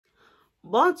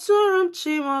Kpọtụrụ m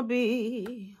Chimaobi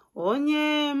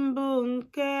onye mbụ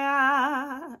nke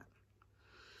a.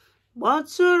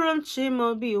 Kpọtụrụ m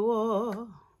Chimaobi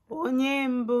onye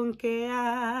mbụ nke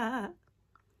a.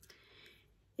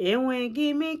 Enweghị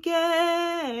m ike,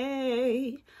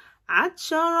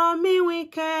 achọrọ m inwe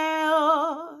ike.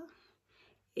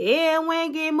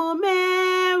 Enweghị m ume,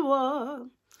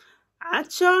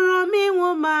 achọrọ m ịnwụ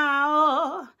ma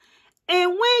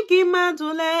enweghị mmadụ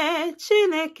lee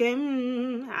Chineke m,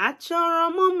 achọrọ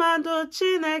m mmadụ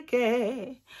Chineke.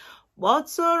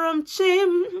 Kpọtụrụ m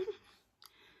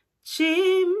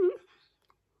Chim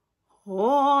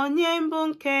onye mbụ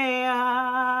nke ya.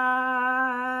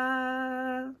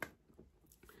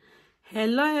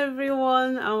 Hello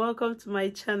everyone and welcome to my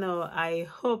channel. I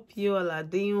hope you all are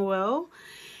doing well.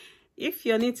 If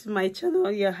you're new to my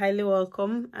channel, you're highly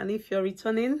welcome, and if you're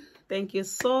returning, thank you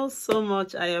so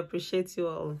much. I appreciate you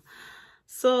all.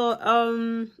 So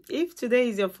if today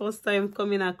is your first time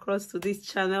coming across to this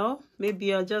channel, maybe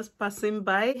you're just passing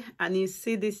by and you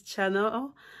see this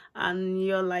channel and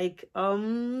you're like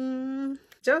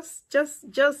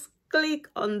just click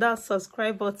on that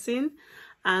subscribe button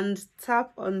and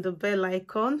tap on the bell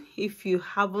icon if you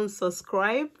haven't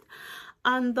subscribed.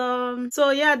 And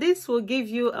so yeah, this will give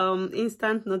you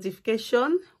instant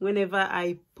notification whenever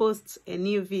I post a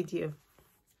new video.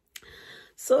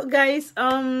 So guys,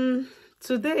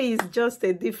 today is just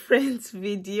a different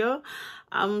video.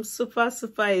 I'm super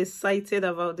excited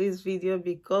about this video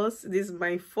because this is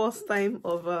my first time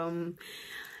of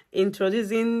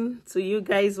introducing to you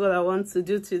guys what I want to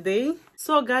do today.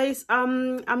 So guys,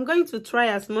 I'm going to try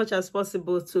as much as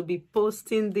possible to be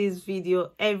posting this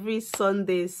video every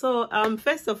Sunday. So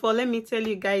first of all, let me tell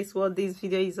you guys what this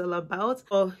video is all about.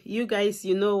 Or you guys,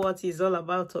 you know what it's all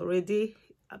about already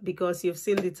because you've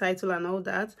seen the title and all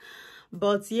that.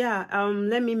 But yeah,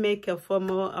 let me make a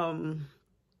formal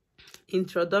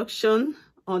introduction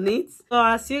on it. So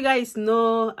as you guys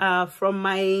know from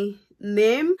my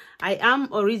name, I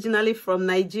am originally from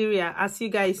Nigeria, as you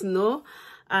guys know,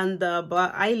 and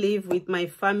but I live with my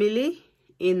family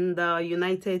in the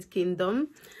United Kingdom.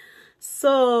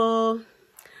 So,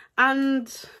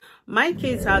 and my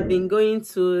kids have been going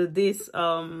to this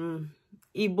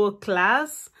Igbo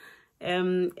class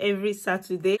every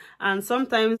Saturday, and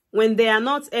sometimes when they are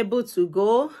not able to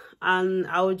go, and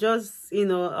I'll just, you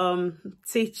know,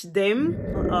 teach them.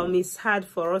 It's hard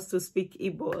for us to speak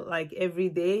Igbo like every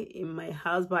day in my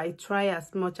house, but I try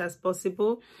as much as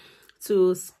possible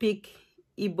to speak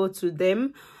Igbo to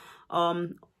them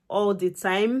all the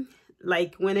time.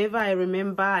 Like whenever I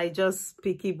remember, I just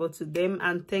speak Igbo to them,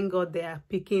 and thank God they are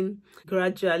picking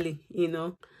gradually, you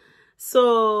know.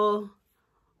 So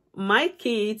my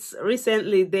kids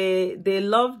recently, they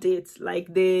loved it.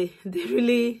 Like they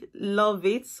really love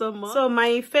it so much. So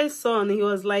my first son, he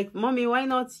was like, "Mommy, why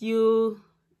not you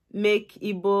make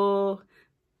Igbo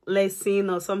lesson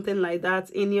or something like that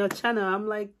in your channel?" I'm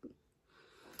like,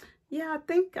 yeah, I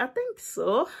think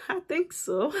so.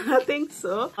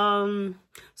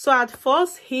 So at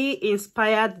first he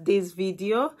inspired this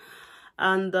video,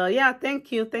 and yeah,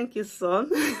 thank you son.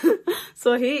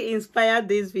 So he inspired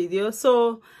this video.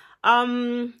 So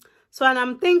and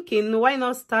I'm thinking, why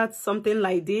not start something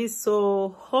like this?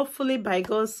 So hopefully by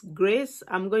God's grace,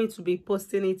 I'm going to be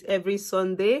posting it every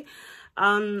Sunday.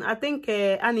 I think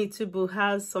Annie Tubu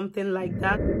has something like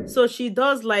that. So she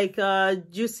does like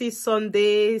juicy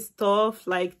Sunday stuff,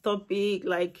 like topic,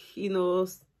 like, you know,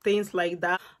 things like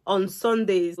that on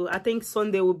Sundays. I think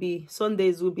Sundays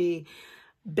will be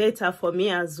better for me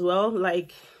as well,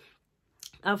 like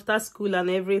after school and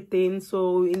everything.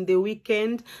 So in the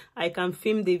weekend I can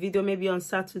film the video maybe on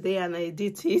Saturday and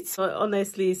edit it. So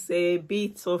honestly, it's a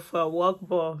bit of work,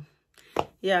 but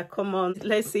yeah, come on,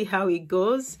 let's see how it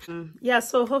goes. Yeah,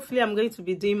 so hopefully I'm going to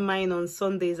be doing mine on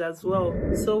Sundays as well.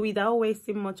 So without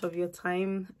wasting much of your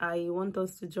time, I want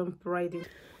us to jump right in.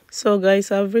 So guys,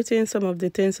 I've written some of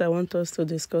the things I want us to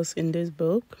discuss in this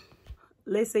book.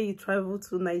 Let's say you travel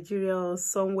to Nigeria or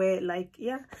somewhere, like,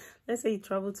 yeah, let's say you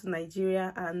travel to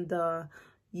Nigeria and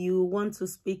you want to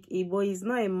speak Igbo. It's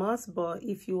not a must, but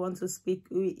if you want to speak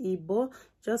Igbo,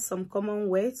 just some common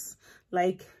words,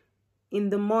 like in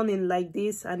the morning like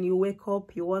this, and you wake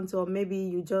up, you want to, or maybe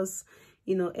you just,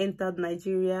 you know, entered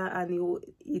Nigeria and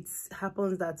it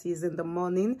happens that it's in the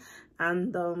morning,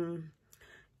 and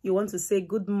you want to say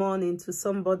good morning to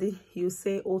somebody. You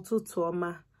say Otutu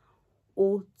Oma.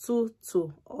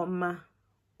 Otutu Oma.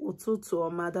 Otutu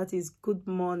Oma. That is good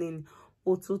morning.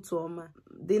 Otutu Oma.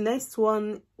 The next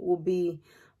one will be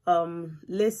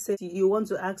let's say you want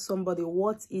to ask somebody,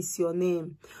 what is your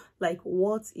name? Like,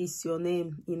 what is your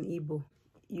name in Igbo?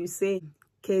 You say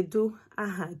Kedu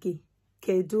aha gị?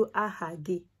 Kedu aha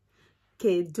gị?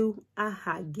 Kedu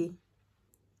aha gị?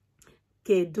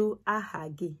 Kedu aha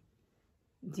gị?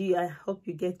 I hope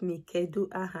you get me. Kedu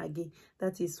aha gị?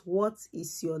 That is, what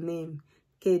is your name?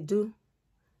 Kedu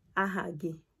aha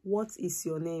gị? What is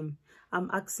your name? I'm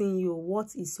asking you,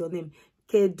 what is your name?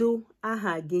 Kedu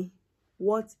aha gị?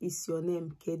 What is your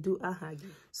name? Kedu aha gị?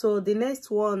 So the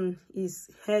next one is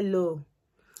hello.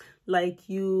 Like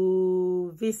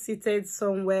you visited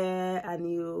somewhere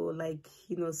and you like,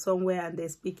 you know, somewhere and they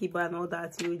speak Igbo and all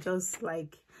that. You just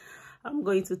like, I'm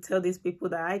going to tell these people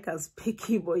that I can speak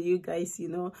Igbo, you guys, you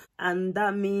know. And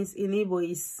that means in Igbo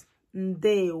is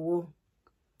ndewo.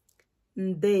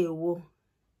 Ndewo.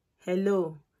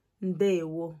 Hello.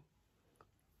 Ndewo.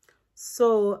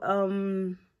 So,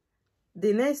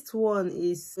 the next one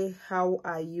is, how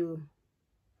are you?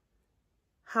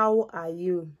 How are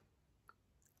you?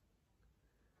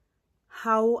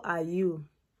 How are you?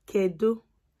 Kedu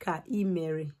ka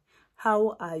imere?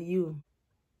 How are you?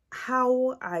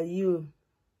 How are you?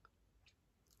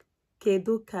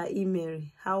 Kedu ka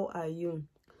imere? How are you?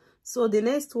 So the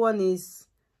next one is,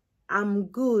 I'm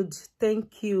good,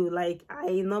 thank you. Like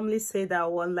I normally say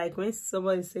that one, like when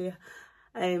somebody say,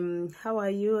 how are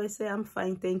you? I say, I'm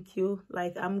fine, thank you.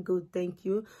 Like, I'm good, thank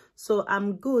you. So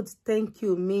I'm good, thank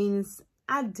you means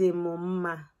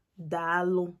ademoma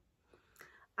dalu.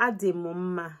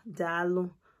 Ademoma dalu.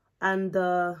 And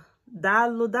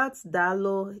dalu, that's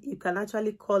dalu. You can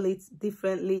actually call it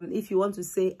differently. If you want to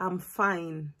say, I'm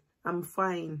fine, I'm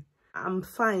fine. I'm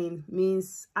fine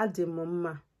means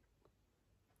ademoma.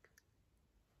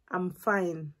 I'm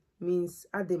fine means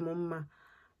ademoma.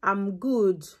 I'm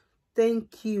good,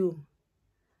 thank you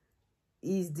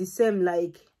is the same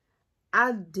like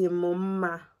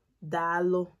ademoma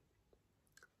dalo.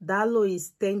 Dalo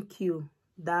is thank you.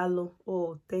 Dalo,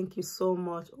 oh, thank you so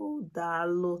much. Oh,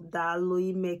 dalo, dalo,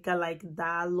 imeka like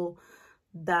dalo,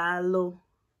 dalo,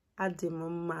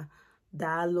 ademoma,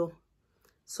 dalo.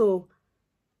 So,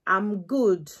 I'm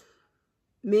good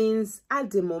means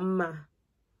ademoma.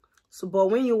 So,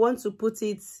 but when you want to put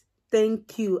it,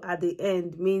 thank you at the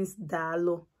end means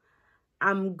dalo.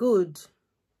 I'm good,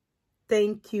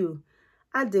 thank you.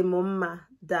 Ademoma,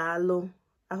 dalo.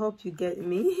 I hope you get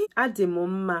me.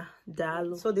 Ademoma,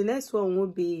 dalo. So the next one will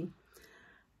be,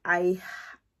 I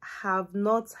have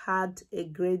not had a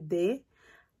great day.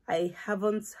 I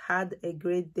haven't had a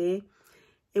great day.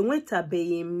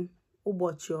 Enwetabeghị m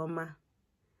ụbọchị ọma.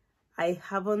 I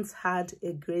haven't had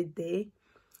a great day.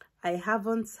 I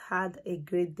haven't had a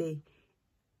great day.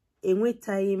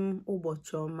 Enwetaghị m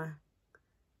ụbọchị ọma.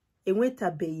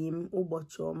 Enwetabeghị m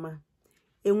ụbọchị ọma.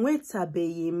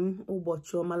 Enwetabeghị m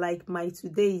ụbọchị ọma. Like my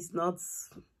today is not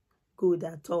good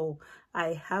at all.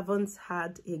 I haven't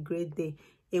had a great day.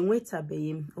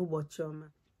 Enwetabeghị m ụbọchị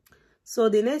ọma. So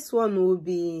the next one will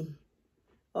be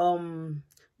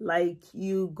like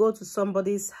you go to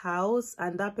somebody's house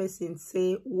and that person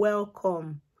say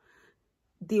welcome.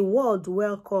 The word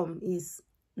welcome is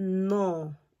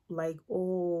no. Like,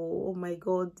 oh my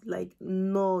God, like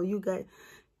no, you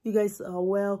guys are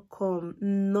welcome.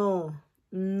 No,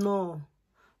 no,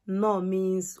 no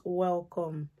means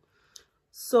welcome.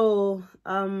 So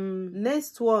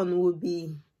next one will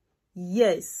be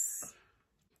yes.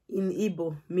 In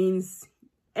Igbo means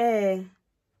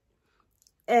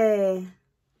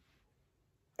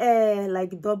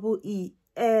like double E,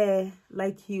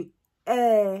 like you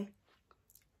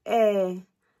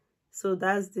so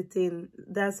that's the thing,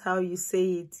 that's how you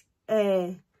say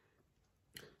it,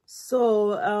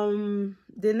 So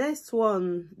the next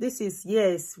one, this is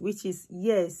yes, which is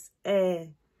yes,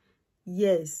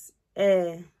 yes,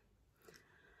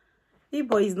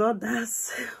 Igbo is not that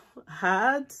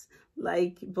hard,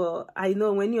 like, but I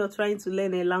know when you're trying to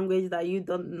learn a language that you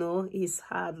don't know, it's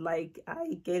hard. Like,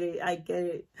 I get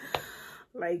it,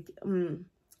 like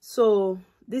so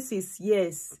this is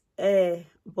yes,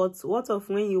 but what of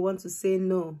when you want to say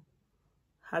no?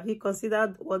 Have you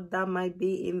considered what that might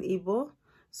be in Igbo?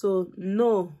 So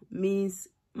no means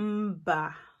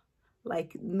mba,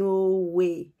 like no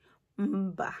way.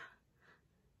 Mba,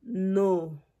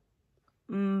 no,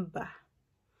 mba,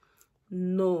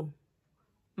 no,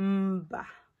 mba.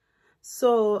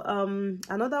 So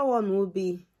another one will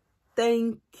be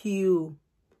thank you.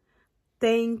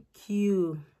 Thank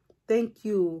you. Thank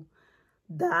you.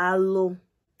 Dalo.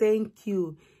 Thank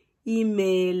you.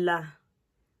 Imela.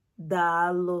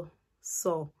 Dalo.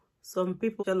 So some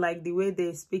people like the way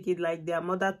they speak it like their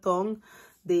mother tongue,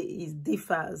 it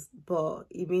differs, but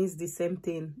it means the same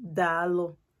thing.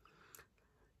 Dalo.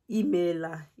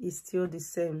 Imela is still the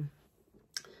same.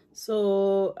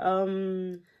 So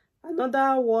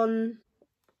another one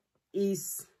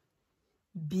is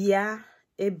bia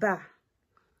eba.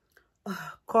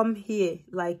 Come here,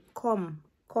 like come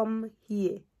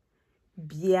here.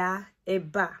 Bia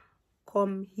eba.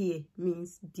 Come here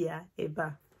means bia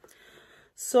eba.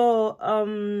 So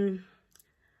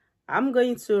I'm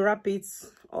going to wrap it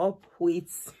up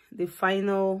with the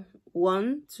final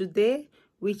one today,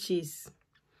 which is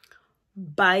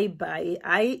bye bye.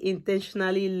 I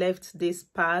intentionally left this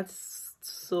part,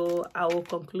 so I will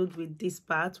conclude with this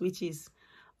part, which is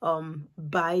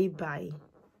bye bye.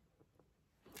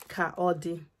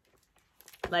 Kaodi,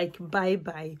 like bye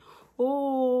bye.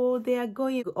 Oh, they are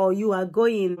going, or you are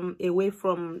going away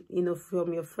from, you know,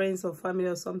 from your friends or family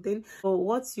or something. So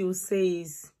what you say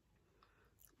is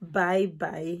bye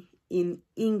bye in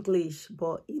English,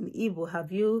 but in Igbo,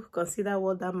 have you considered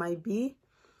what that might be?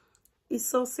 It's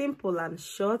so simple and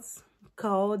short.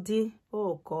 Kaodi.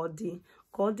 Oh, Kaodi.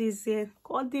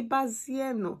 Kaodi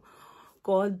bazieno.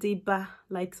 Kaodi ba.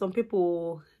 Like some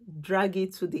people drag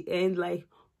it to the end, like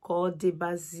Kaodi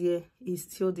bazie is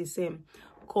still the same.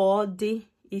 Kaodi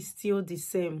is still the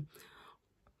same.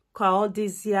 Kaodi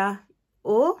zia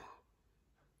o.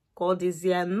 Kaodi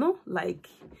zia no. Like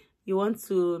you want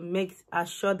to make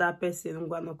assure that person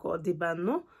ngwano kaodi ba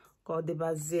no. Kaodi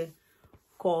bazie.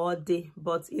 Kaodi,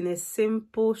 but in a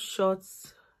simple short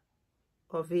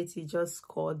of it, you just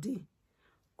kaodi.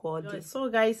 So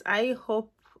guys, I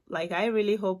hope, like I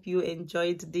really hope you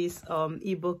enjoyed this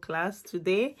Igbo class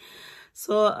today.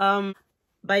 So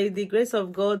by the grace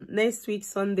of God, next week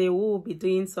Sunday we will be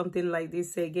doing something like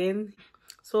this again.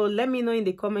 So let me know in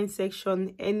the comment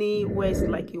section any words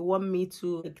like you want me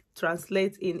to like,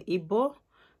 translate in Igbo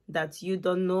that you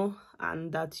don't know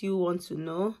and that you want to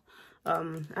know.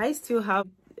 I still have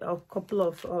a couple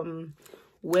of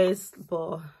words,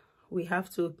 but we have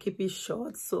to keep it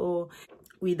short so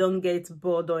we don't get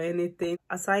bored or anything.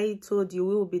 As I told you,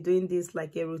 we will be doing this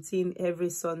like a routine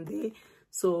every Sunday.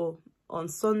 So on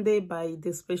Sunday, by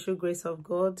the special grace of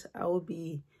God, I will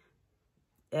be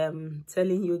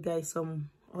telling you guys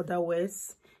some other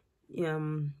words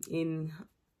in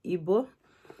Igbo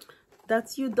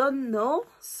that you don't know.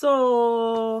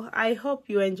 So I hope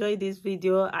you enjoyed this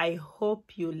video. I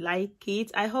hope you like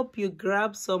it. I hope you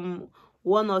grab some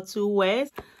 1 or 2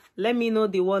 words. Let me know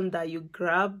the one that you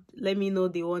grabbed. Let me know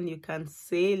the one you can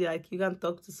say. Like you can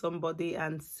talk to somebody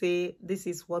and say, this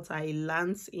is what I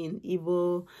learned in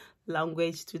Igbo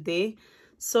language today.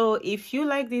 So if you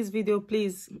like this video,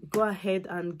 please go ahead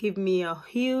and give me a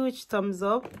huge thumbs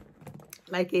up,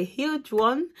 like a huge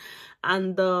one.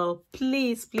 And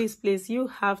please you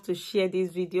have to share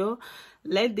this video.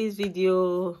 Let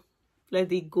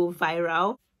it go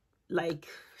viral. Like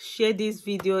share this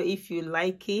video if you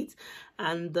like it,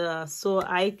 and so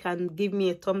I can give me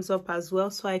a thumbs up as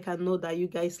well, so I can know that you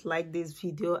guys like this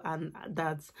video, and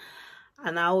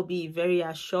I will be very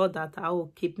assured that I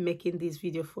will keep making this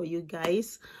video for you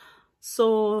guys.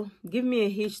 So give me a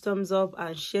huge thumbs up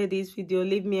and share this video.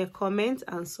 Leave me a comment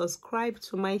and subscribe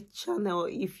to my channel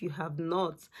if you have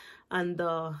not. And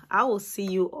I will see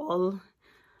you all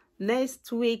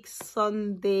next week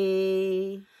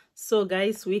Sunday. So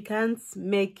guys, we can't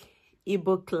make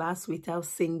Igbo class without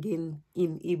singing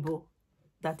in Igbo.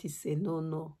 That is a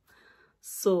no-no.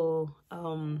 So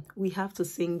we have to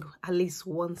sing at least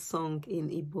one song in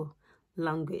Igbo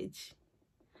language.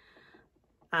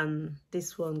 And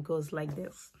this one goes like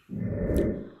this.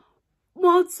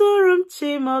 Moturum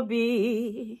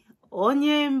chimobi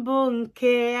onye mbụ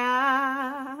nke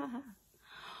ya.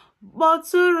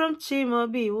 Moturum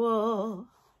chimobi wo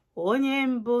onye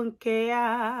mbụ nke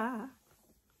ya.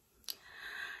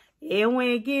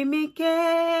 Enweghị m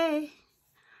ike,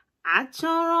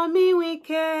 achọrọ m inwe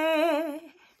ike.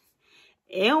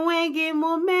 Enweghị m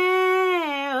ume,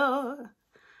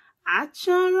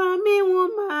 achọrọ m inwe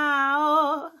ume.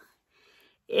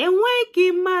 Enweghị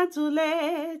mmadụ le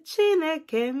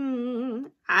Chineke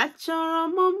m, achọrọ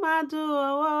m mmadụ.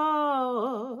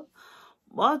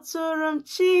 Kpọtụrụ m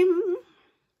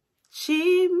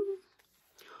chim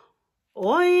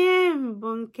onye mbụ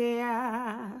nke ya.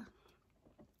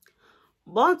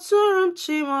 Kpọtụrụ m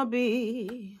Chimobi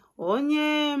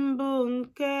onye mbụ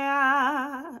nke ya.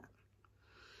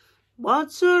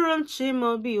 Kpọtụrụ m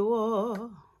Chimobi wo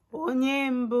onye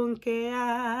mbụ nke ya.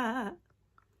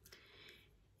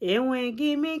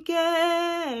 Enweghị m ike,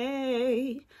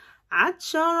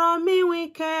 achọrọ m inwe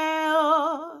ike.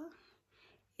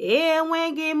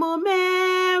 Enweghị m ume,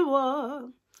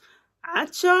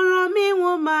 achọrọ m inwe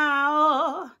ume.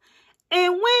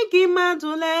 Enweghị mmadụ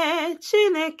le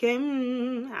Chineke m,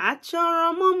 achọrọ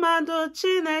m mmadụ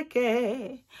Chineke.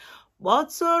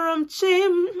 Kpọtụrụ m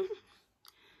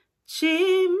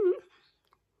chim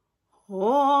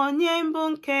onye mbụ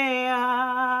nke ya.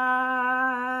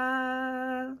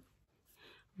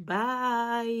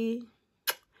 Bye.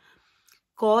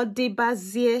 Ka ọ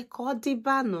dịbazie, ka ọ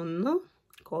dịba nụnụ,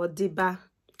 ka ọ dịba,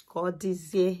 ka ọ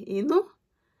dịzie ịnụ.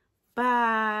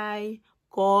 Bye.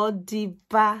 Ka ọ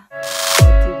dịba, ka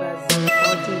ọ dịbazie, ka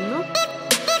ọ dị